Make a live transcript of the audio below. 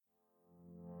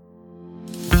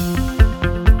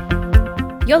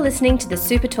You're listening to the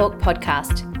Super Talk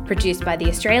podcast, produced by the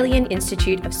Australian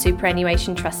Institute of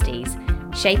Superannuation Trustees,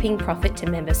 shaping profit to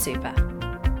member super.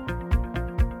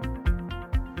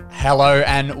 Hello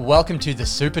and welcome to the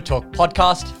Super Talk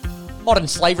podcast. Modern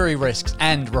slavery risks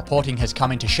and reporting has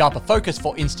come into sharper focus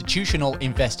for institutional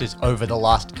investors over the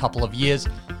last couple of years,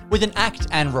 with an Act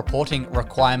and reporting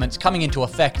requirements coming into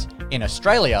effect in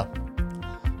Australia.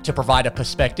 To provide a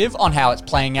perspective on how it's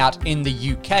playing out in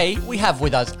the UK, we have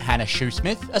with us Hannah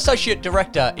Shoesmith, Associate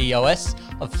Director EOS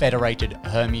of Federated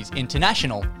Hermes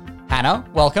International. Hannah,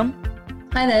 welcome.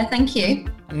 Hi there, thank you.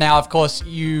 Now, of course,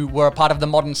 you were a part of the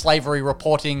Modern Slavery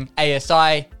Reporting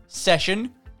ASI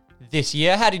session this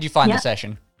year. How did you find the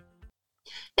session?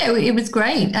 Yeah, it was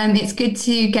great. It's good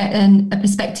to get a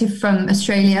perspective from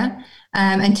Australia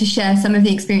and to share some of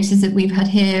the experiences that we've had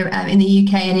here in the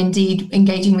UK and indeed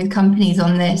engaging with companies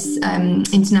on this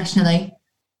internationally.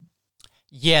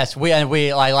 Yes,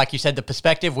 we like you said, the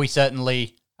perspective, we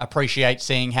certainly appreciate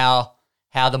seeing how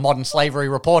the modern slavery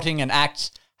reporting and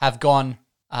acts have gone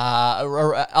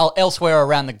elsewhere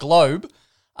around the globe.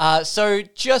 So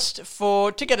just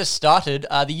to get us started,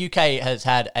 the UK has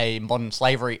had a Modern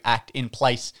Slavery Act in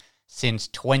place since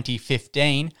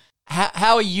 2015.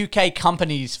 How are UK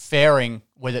companies faring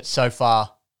with it so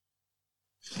far?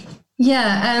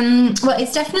 Yeah, well,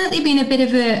 it's definitely been a bit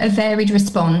of a varied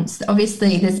response.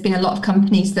 Obviously, there's been a lot of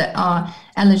companies that are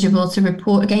eligible to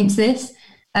report against this.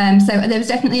 So there was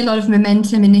definitely a lot of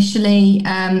momentum initially,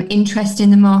 interest in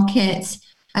the market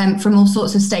from all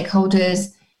sorts of stakeholders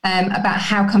about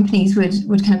how companies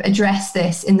would kind of address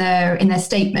this in their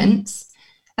statements.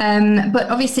 But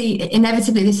obviously,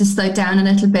 inevitably, this has slowed down a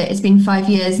little bit. It's been 5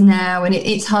 years now, and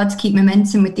it's hard to keep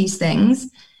momentum with these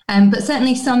things. But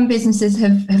certainly some businesses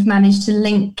have managed to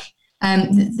link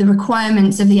the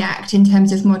requirements of the Act in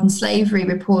terms of modern slavery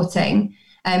reporting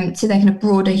to their kind of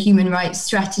broader human rights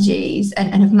strategies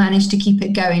and have managed to keep it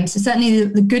going. So certainly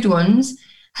the good ones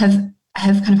have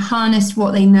kind of harnessed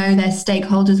what they know their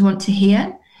stakeholders want to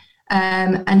hear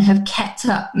and have kept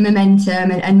up momentum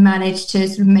and managed to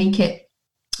sort of make it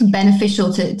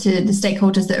beneficial to the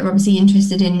stakeholders that are obviously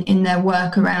interested in their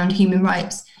work around human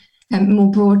rights more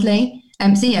broadly.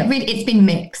 So yeah, really, it's been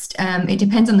mixed. It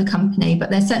depends on the company, but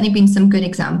there's certainly been some good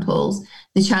examples.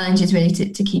 The challenge is really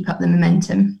to keep up the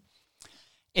momentum.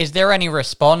 Is there any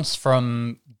response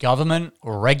from government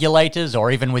or regulators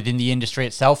or even within the industry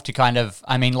itself to kind of,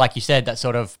 I mean, like you said, that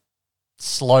sort of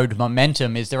slowed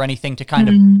momentum? Is there anything to kind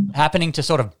of happening to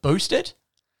sort of boost it?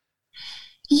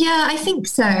 Yeah, I think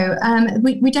so.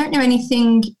 We don't know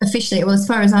anything officially. Well, as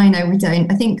far as I know, we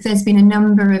don't. I think there's been a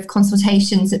number of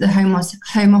consultations that the Home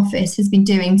Office has been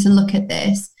doing to look at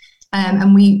this.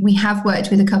 And we have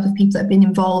worked with a couple of people that have been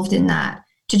involved in that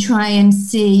to try and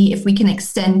see if we can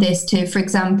extend this to, for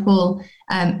example,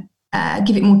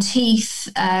 give it more teeth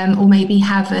or maybe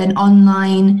have an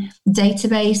online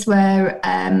database where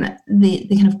the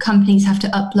kind of companies have to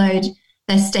upload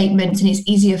their statements and it's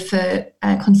easier for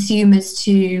consumers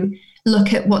to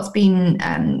look at what's been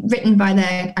written by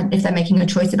if they're making a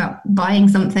choice about buying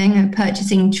something, a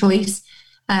purchasing choice,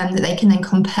 that they can then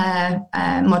compare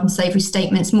modern slavery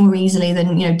statements more easily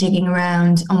than digging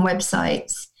around on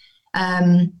websites.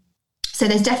 So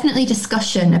there's definitely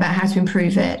discussion about how to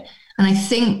improve it. And I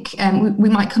think we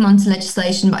might come on to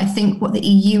legislation, but I think what the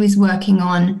EU is working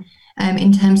on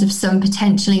in terms of some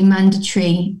potentially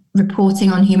mandatory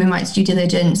reporting on human rights due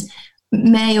diligence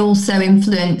may also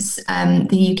influence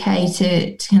the UK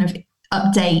to kind of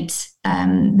update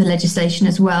the legislation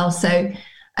as well. So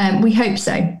we hope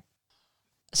so.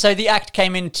 So the Act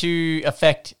came into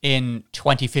effect in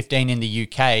 2015 in the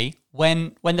UK.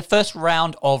 When the first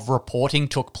round of reporting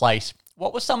took place,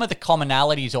 what were some of the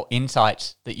commonalities or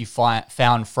insights that you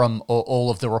found from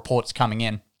all of the reports coming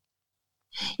in?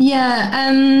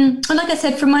 Yeah, well, like I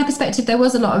said, from my perspective, there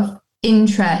was a lot of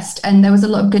interest and there was a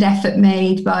lot of good effort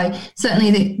made by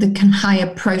certainly the kind of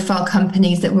higher profile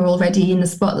companies that were already in the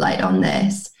spotlight on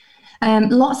this.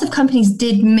 Lots of companies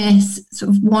did miss sort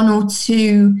of one or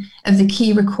two of the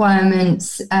key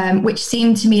requirements, which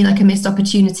seemed to me like a missed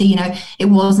opportunity. It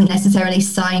wasn't necessarily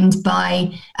signed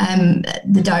by a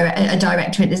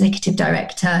director, an executive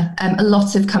director. A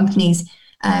lot of companies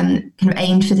kind of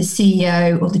aimed for the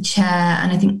CEO or the chair,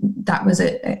 and I think that was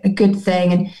a good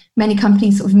thing. And many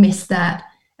companies sort of missed that.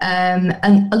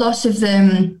 And a lot of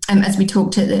them, as we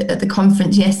talked at the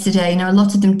conference yesterday, a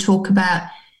lot of them talk about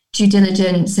due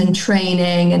diligence and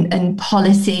training and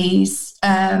policies,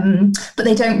 but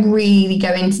they don't really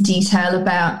go into detail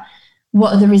about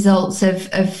what are the results of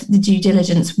the due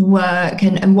diligence work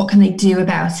and what can they do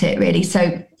about it, really.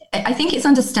 So I think it's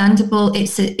understandable.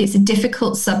 It's a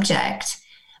difficult subject.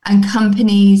 and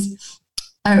companies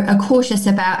are cautious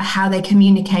about how they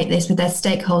communicate this with their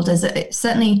stakeholders. It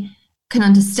certainly can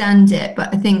understand it,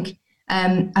 but I think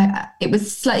it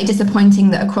was slightly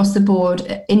disappointing that across the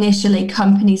board, initially,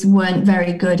 companies weren't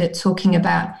very good at talking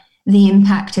about the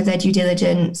impact of their due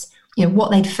diligence,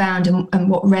 what they'd found and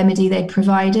what remedy they'd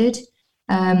provided.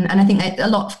 And I think that a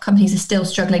lot of companies are still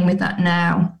struggling with that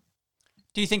now.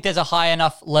 Do you think there's a high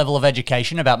enough level of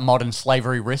education about modern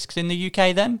slavery risks in the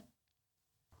UK then?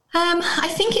 I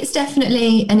think it's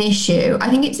definitely an issue. I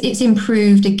think it's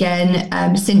improved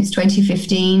again since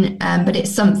 2015, but it's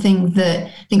something that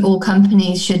I think all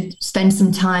companies should spend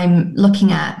some time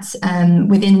looking at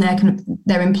within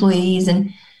their employees,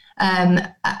 and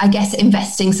I guess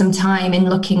investing some time in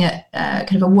looking at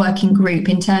kind of a working group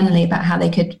internally about how they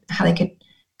could kind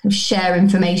of share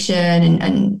information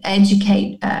and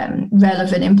educate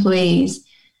relevant employees.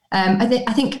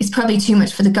 I think it's probably too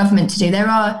much for the government to do. There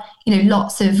are,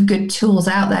 lots of good tools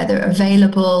out there that are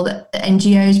available that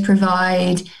NGOs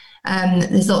provide.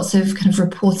 There's lots of kind of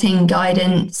reporting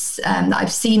guidance that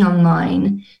I've seen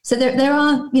online. So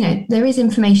there is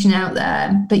information out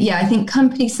there. But yeah, I think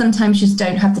companies sometimes just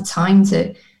don't have the time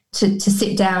to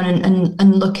sit down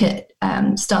and look at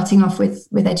starting off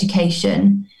with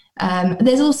education.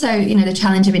 There's also, the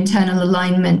challenge of internal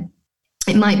alignment.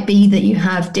 It might be that you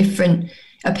have different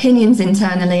opinions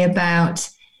internally about,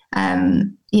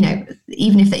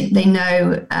 even if they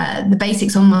know the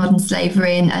basics on modern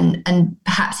slavery and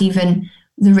perhaps even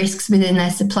the risks within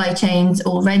their supply chains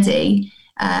already,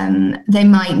 they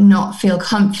might not feel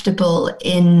comfortable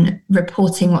in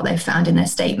reporting what they've found in their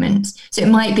statements. So it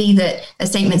might be that their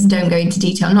statements don't go into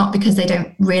detail, not because they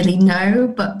don't really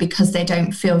know, but because they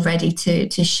don't feel ready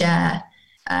to share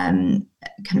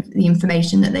kind of the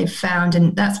information that they've found.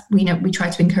 And that's, we try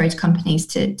to encourage companies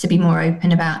to be more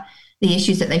open about the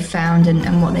issues that they've found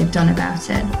and what they've done about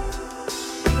it.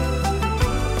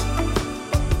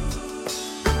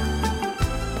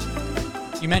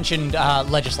 You mentioned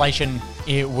legislation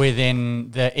within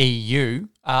the EU.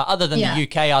 Other than the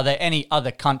UK, are there any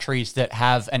other countries that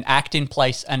have an act in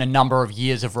place and a number of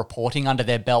years of reporting under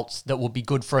their belts that would be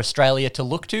good for Australia to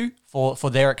look to for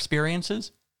their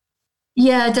experiences?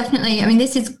 Yeah, definitely. I mean,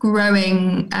 this is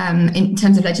growing in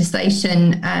terms of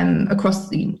legislation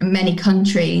across many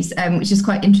countries, which is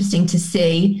quite interesting to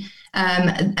see.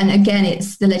 And again,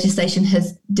 the legislation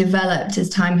has developed as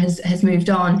time has moved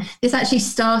on. This actually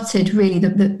started really,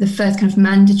 the first kind of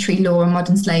mandatory law on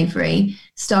modern slavery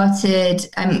started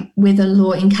with a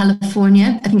law in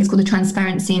California. I think it's called the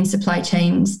Transparency in Supply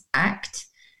Chains Act,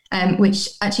 which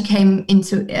actually came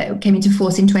into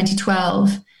force in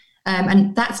 2012.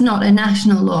 And that's not a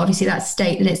national law, obviously that's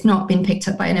state, and it's not been picked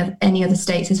up by any other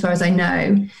states as far as I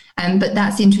know. But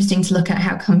that's interesting to look at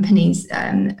how companies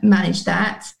manage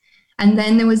that. And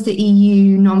then there was the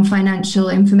EU Non-Financial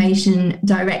Information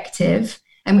Directive,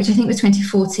 which I think was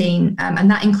 2014, and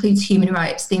that includes human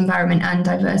rights, the environment and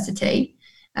diversity.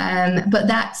 But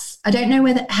I don't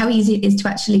know how easy it is to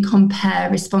actually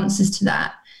compare responses to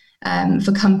that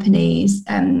for companies.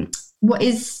 What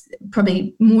is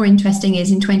probably more interesting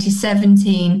is in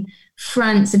 2017,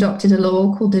 France adopted a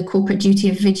law called the Corporate Duty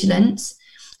of Vigilance.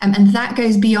 And that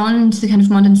goes beyond the kind of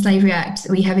Modern Slavery Act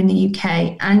that we have in the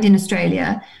UK and in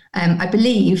Australia, I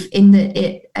believe, in that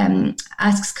it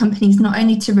asks companies not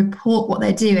only to report what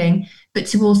they're doing, but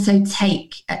to also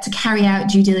to carry out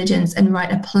due diligence and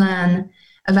write a plan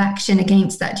of action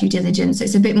against that due diligence. So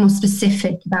it's a bit more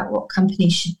specific about what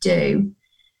companies should do.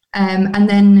 And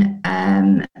then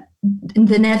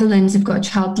the Netherlands have got a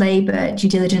child labour due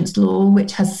diligence law,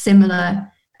 which has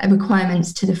similar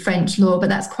requirements to the French law, but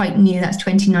that's quite new. That's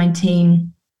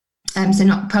 2019.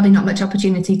 So probably not much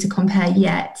opportunity to compare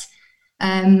yet.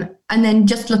 And then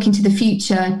just looking to the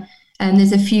future,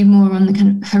 there's a few more on the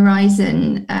kind of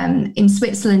horizon. In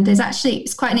Switzerland,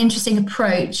 it's quite an interesting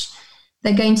approach.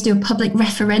 They're going to do a public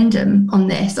referendum on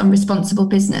this, on responsible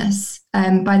business,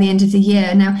 by the end of the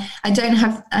year. Now, I don't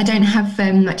have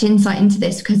much insight into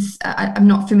this because I'm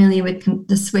not familiar with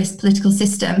the Swiss political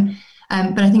system,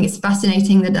 but I think it's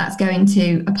fascinating that that's going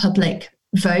to a public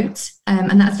vote,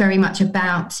 and that's very much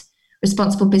about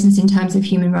responsible business in terms of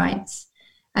human rights.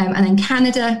 And then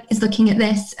Canada is looking at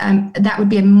this. That would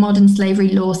be a modern slavery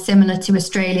law similar to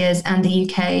Australia's and the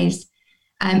UK's.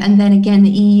 And then again, the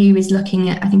EU is looking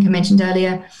at, I think I mentioned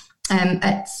earlier,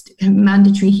 at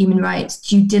mandatory human rights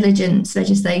due diligence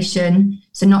legislation.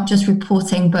 So not just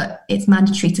reporting, but it's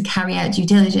mandatory to carry out due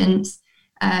diligence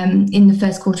in the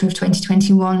first quarter of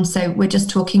 2021. So we're just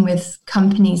talking with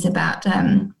companies about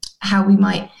how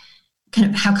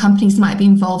companies might be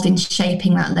involved in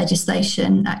shaping that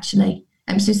legislation, actually.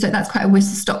 So that's quite a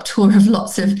whistle-stop tour of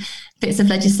lots of bits of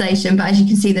legislation. But as you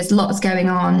can see, there's lots going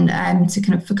on to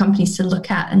kind of for companies to look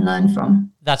at and learn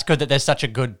from. That's good that there's such a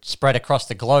good spread across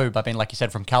the globe. I mean, like you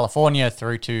said, from California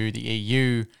through to the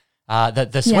EU.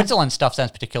 The Switzerland stuff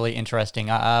sounds particularly interesting.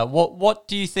 What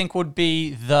do you think would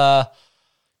be the,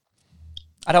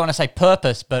 I don't want to say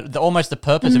purpose, but almost the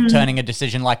purpose of turning a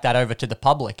decision like that over to the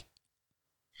public?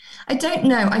 I don't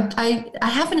know. I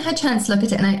haven't had a chance to look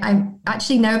at it, and I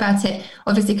actually know about it,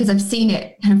 obviously, because I've seen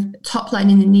it kind of top line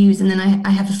in the news, and then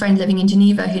I have a friend living in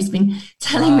Geneva who's been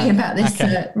telling me about this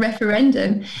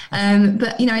referendum.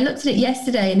 But, I looked at it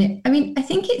yesterday, and I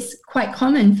think it's quite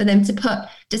common for them to put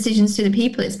decisions to the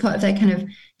people. It's part of their kind of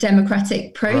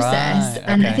democratic process. Right,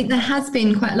 and I think there has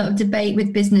been quite a lot of debate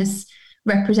with business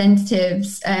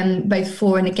representatives, both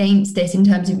for and against this, in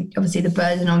terms of obviously the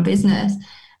burden on business.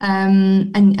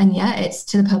 It's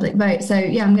to the public vote. So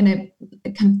I'm going to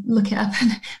kind of look it up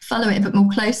and follow it a bit more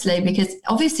closely, because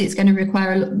obviously it's going to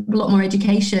require a lot more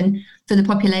education for the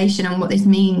population on what this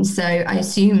means. So I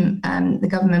assume the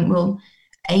government will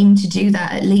aim to do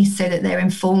that, at least so that they're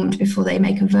informed before they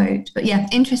make a vote. But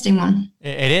interesting one.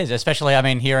 It is, especially,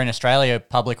 here in Australia,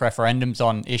 public referendums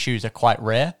on issues are quite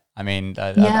rare.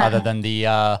 Other than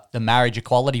the marriage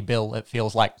equality bill, it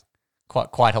feels like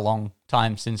quite a long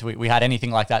time since we had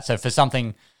anything like that. So for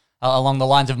something along the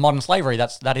lines of modern slavery,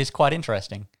 that is quite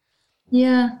interesting.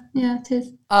 Yeah, it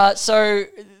is. So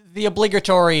the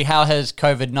obligatory, how has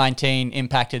COVID-19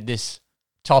 impacted this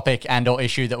topic and or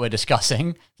issue that we're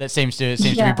discussing, that seems to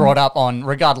be brought up on,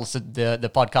 regardless of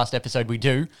the podcast episode we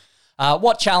do.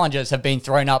 What challenges have been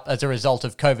thrown up as a result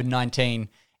of COVID-19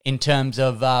 in terms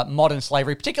of modern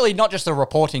slavery, particularly not just the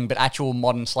reporting, but actual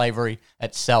modern slavery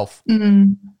itself?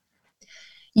 Mm-hmm.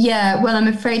 Yeah, well, I'm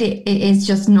afraid it is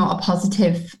just not a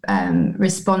positive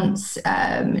response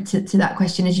to that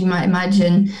question, as you might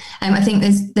imagine. I think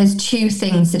there's two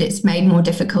things that it's made more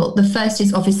difficult. The first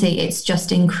is obviously it's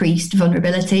just increased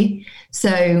vulnerability.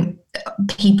 So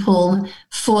people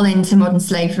fall into modern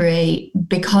slavery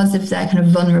because of their kind of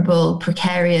vulnerable,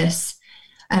 precarious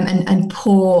and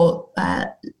poor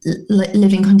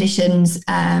living conditions,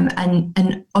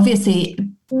 and obviously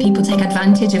people take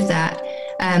advantage of that.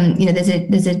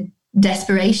 There's a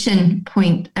desperation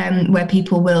point where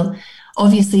people will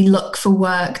obviously look for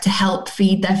work to help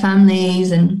feed their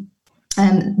families, and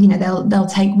they'll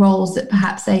take roles that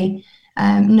perhaps they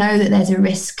know that there's a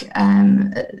risk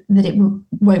that it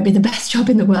won't be the best job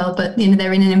in the world, but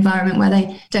they're in an environment where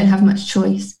they don't have much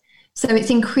choice. So it's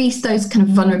increased those kind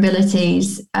of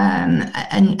vulnerabilities,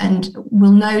 and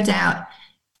will no doubt,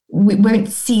 we won't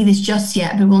see this just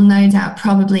yet, but will no doubt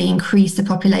probably increase the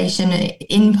population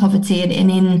in poverty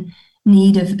and in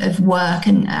need of work.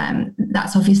 And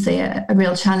that's obviously a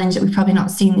real challenge that we've probably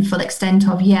not seen the full extent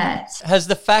of yet. Has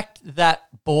the fact that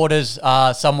borders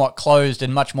are somewhat closed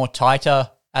and much more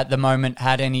tighter at the moment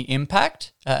had any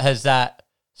impact? Has that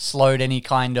slowed any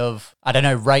kind of,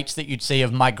 rates that you'd see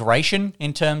of migration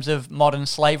in terms of modern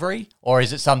slavery? Or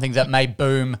is it something that may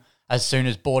boom as soon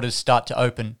as borders start to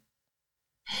open?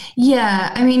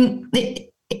 Yeah,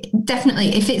 definitely.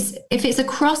 If it's a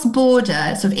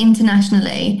cross-border, sort of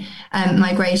internationally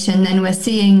migration, then we're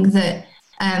seeing that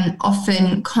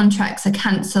often contracts are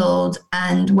cancelled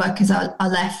and workers are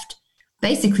left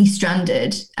basically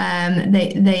stranded.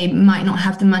 They might not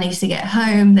have the money to get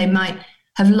home. They might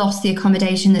have lost the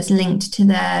accommodation that's linked to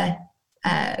their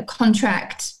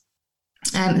contract.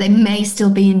 They may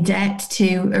still be in debt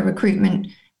to a recruitment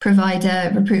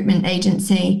provider, recruitment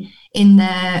agency in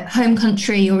their home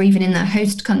country or even in their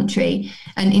host country.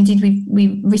 And indeed,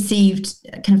 we've received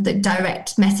kind of the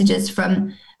direct messages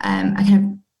from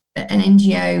an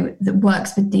NGO that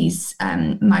works with these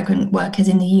migrant workers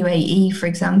in the UAE, for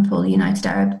example, the United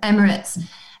Arab Emirates.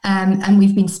 And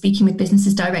we've been speaking with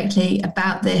businesses directly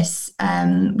about this.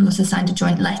 We've also signed a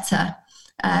joint investor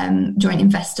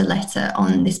letter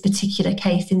on this particular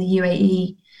case in the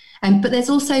UAE. But there's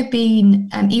also been,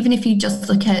 even if you just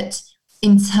look at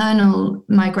internal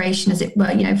migration, as it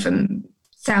were, from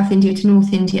South India to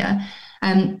North India,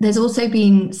 there's also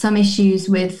been some issues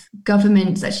with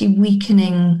governments actually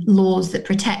weakening laws that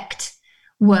protect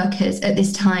workers at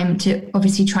this time to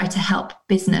obviously try to help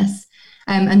business.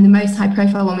 And the most high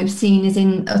profile one we've seen is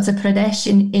in Uttar Pradesh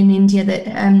in India, that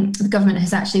the government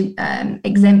has actually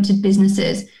exempted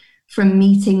businesses from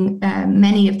meeting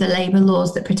many of the labour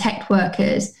laws that protect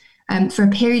workers for a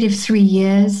period of 3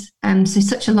 years. So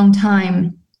such a long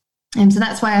time. So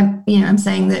that's why I'm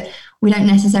saying that we don't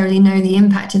necessarily know the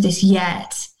impact of this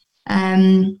yet.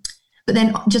 But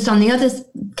then just on the others,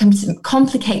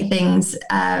 complicate things.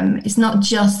 It's not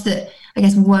just that, I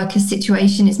guess, workers'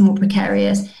 situation is more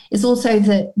precarious. It's also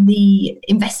that the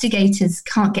investigators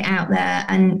can't get out there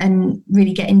and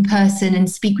really get in person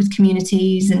and speak with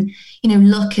communities and,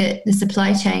 look at the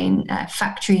supply chain,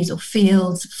 factories or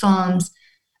fields, farms.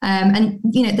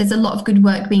 There's a lot of good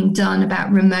work being done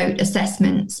about remote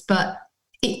assessments, but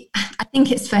I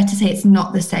think it's fair to say it's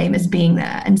not the same as being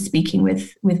there and speaking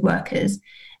with workers.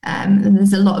 And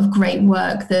there's a lot of great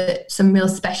work that some real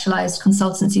specialised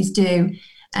consultancies do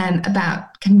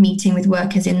about kind of meeting with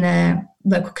workers in their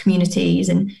local communities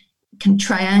and kind of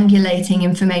triangulating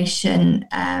information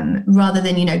rather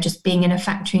than, just being in a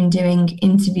factory and doing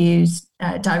interviews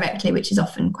directly, which is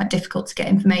often quite difficult to get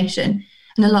information.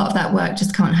 And a lot of that work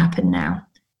just can't happen now.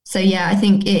 So, yeah, I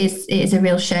think it is a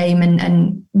real shame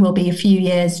and will be a few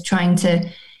years trying to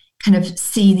kind of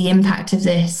see the impact of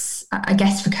this, I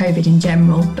guess, for COVID in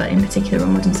general, but in particular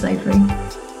on modern slavery.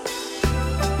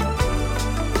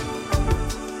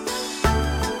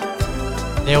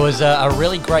 There was a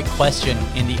really great question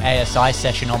in the ASI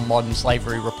session on modern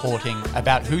slavery reporting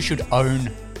about who should own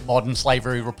modern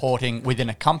slavery reporting within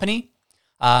a company,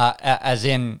 as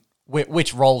in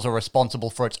which roles are responsible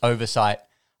for its oversight.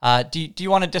 Do you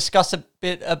want to discuss a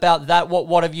bit about that?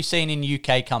 What have you seen in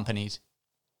UK companies?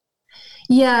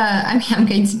 Yeah, I mean, I'm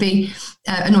going to be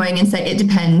annoying and say it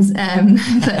depends.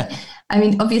 But I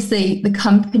mean, obviously, the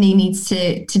company needs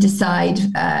to decide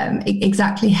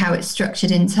exactly how it's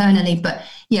structured internally. But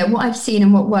yeah, what I've seen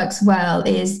and what works well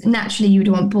is naturally you would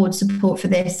want board support for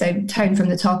this, so tone from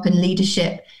the top and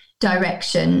leadership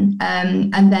direction.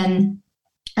 And then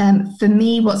for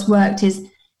me, what's worked is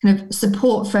kind of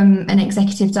support from an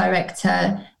executive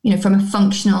director, from a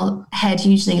functional head,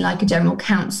 usually like a general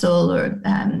counsel or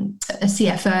a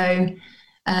CFO,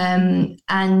 and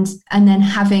then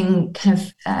having kind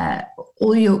of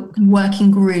all your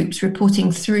working groups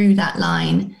reporting through that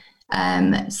line,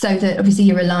 so that obviously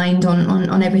you're aligned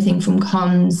on everything from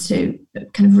comms to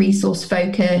kind of resource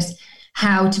focus,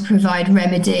 how to provide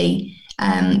remedy,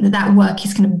 that work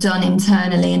is kind of done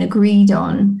internally and agreed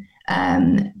on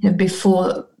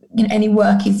before any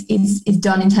work is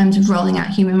done in terms of rolling out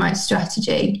human rights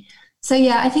strategy. So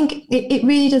yeah, I think it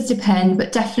really does depend,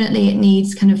 but definitely it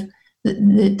needs kind of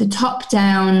the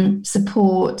top-down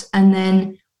support and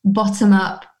then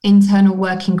bottom-up internal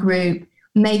working group,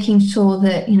 making sure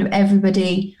that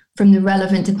everybody from the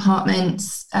relevant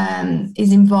departments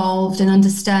is involved and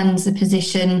understands the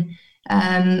position,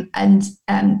 and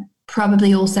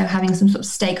probably also having some sort of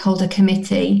stakeholder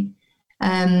committee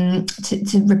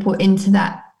to report into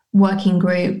that working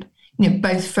group,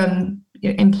 both from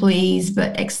employees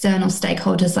but external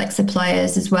stakeholders like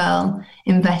suppliers as well,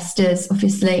 investors,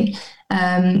 obviously.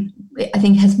 I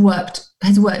think has worked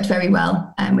very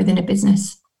well within a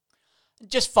business.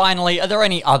 Just finally, are there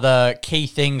any other key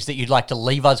things that you'd like to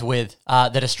leave us with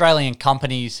that Australian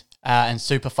companies and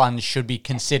super funds should be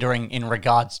considering in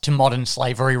regards to modern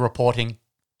slavery reporting?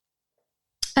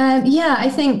 I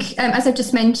think, as I've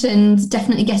just mentioned,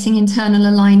 definitely getting internal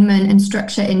alignment and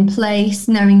structure in place,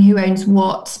 knowing who owns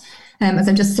what, as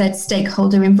I've just said,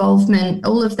 stakeholder involvement,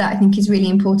 all of that I think is really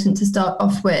important to start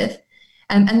off with.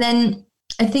 And then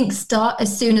I think start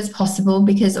as soon as possible,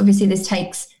 because obviously this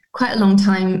takes quite a long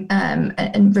time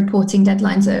and reporting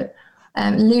deadlines are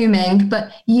looming,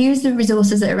 but use the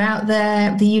resources that are out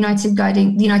there. The United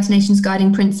Nations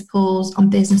Guiding Principles on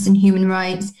Business and Human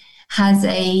Rights has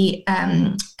a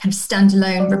kind of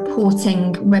standalone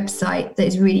reporting website that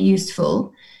is really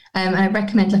useful. And I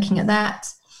recommend looking at that.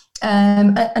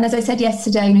 And as I said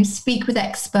yesterday, speak with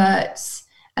experts,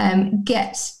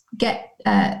 get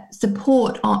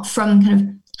support from kind of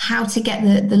how to get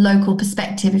the local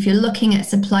perspective. If you're looking at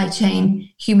supply chain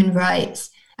human rights,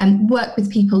 and work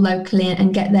with people locally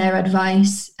and get their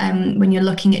advice when you're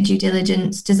looking at due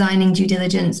diligence, designing due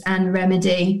diligence and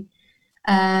remedy.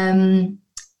 And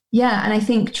I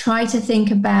think try to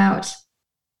think about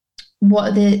what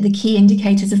are the key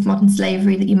indicators of modern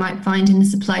slavery that you might find in the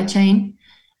supply chain.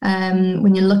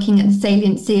 When you're looking at the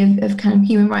saliency of kind of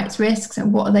human rights risks,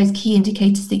 and what are those key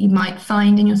indicators that you might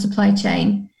find in your supply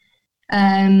chain?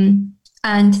 And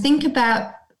think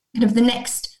about kind of the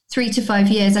next 3 to 5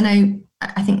 years.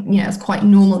 I think it's quite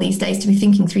normal these days to be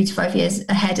thinking 3 to 5 years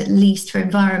ahead, at least for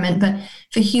environment. But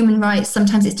for human rights,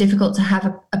 sometimes it's difficult to have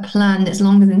a plan that's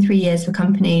longer than 3 years for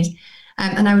companies.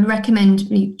 And I would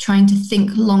recommend trying to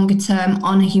think longer term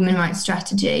on a human rights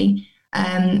strategy,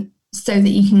 so that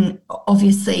you can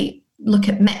obviously look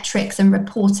at metrics and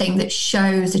reporting that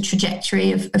shows a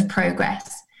trajectory of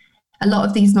progress. A lot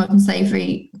of these modern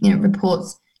slavery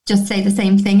reports just say the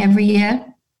same thing every year.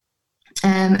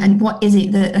 And what is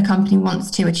it that a company wants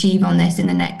to achieve on this in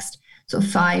the next sort of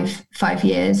 5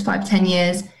 years, 5, 10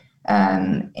 years?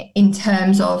 in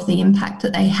terms of the impact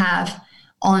that they have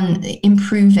on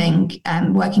improving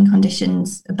working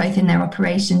conditions, both in their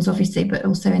operations, obviously, but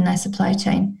also in their supply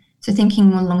chain. So thinking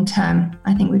more long term,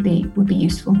 I think would be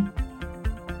useful.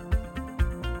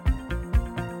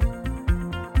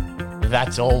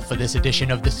 That's all for this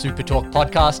edition of the Super Talk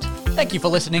podcast. Thank you for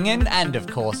listening in, and of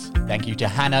course, thank you to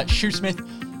Hannah Shoesmith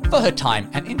for her time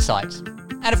and insights.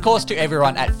 And of course, to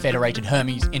everyone at Federated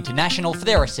Hermes International for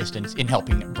their assistance in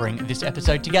helping bring this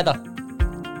episode together.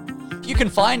 You can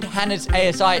find Hannah's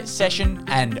ASI session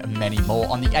and many more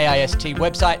on the AIST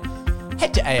website.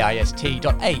 Head to aist.asn.au.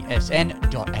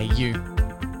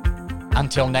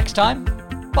 Until next time,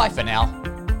 bye for now.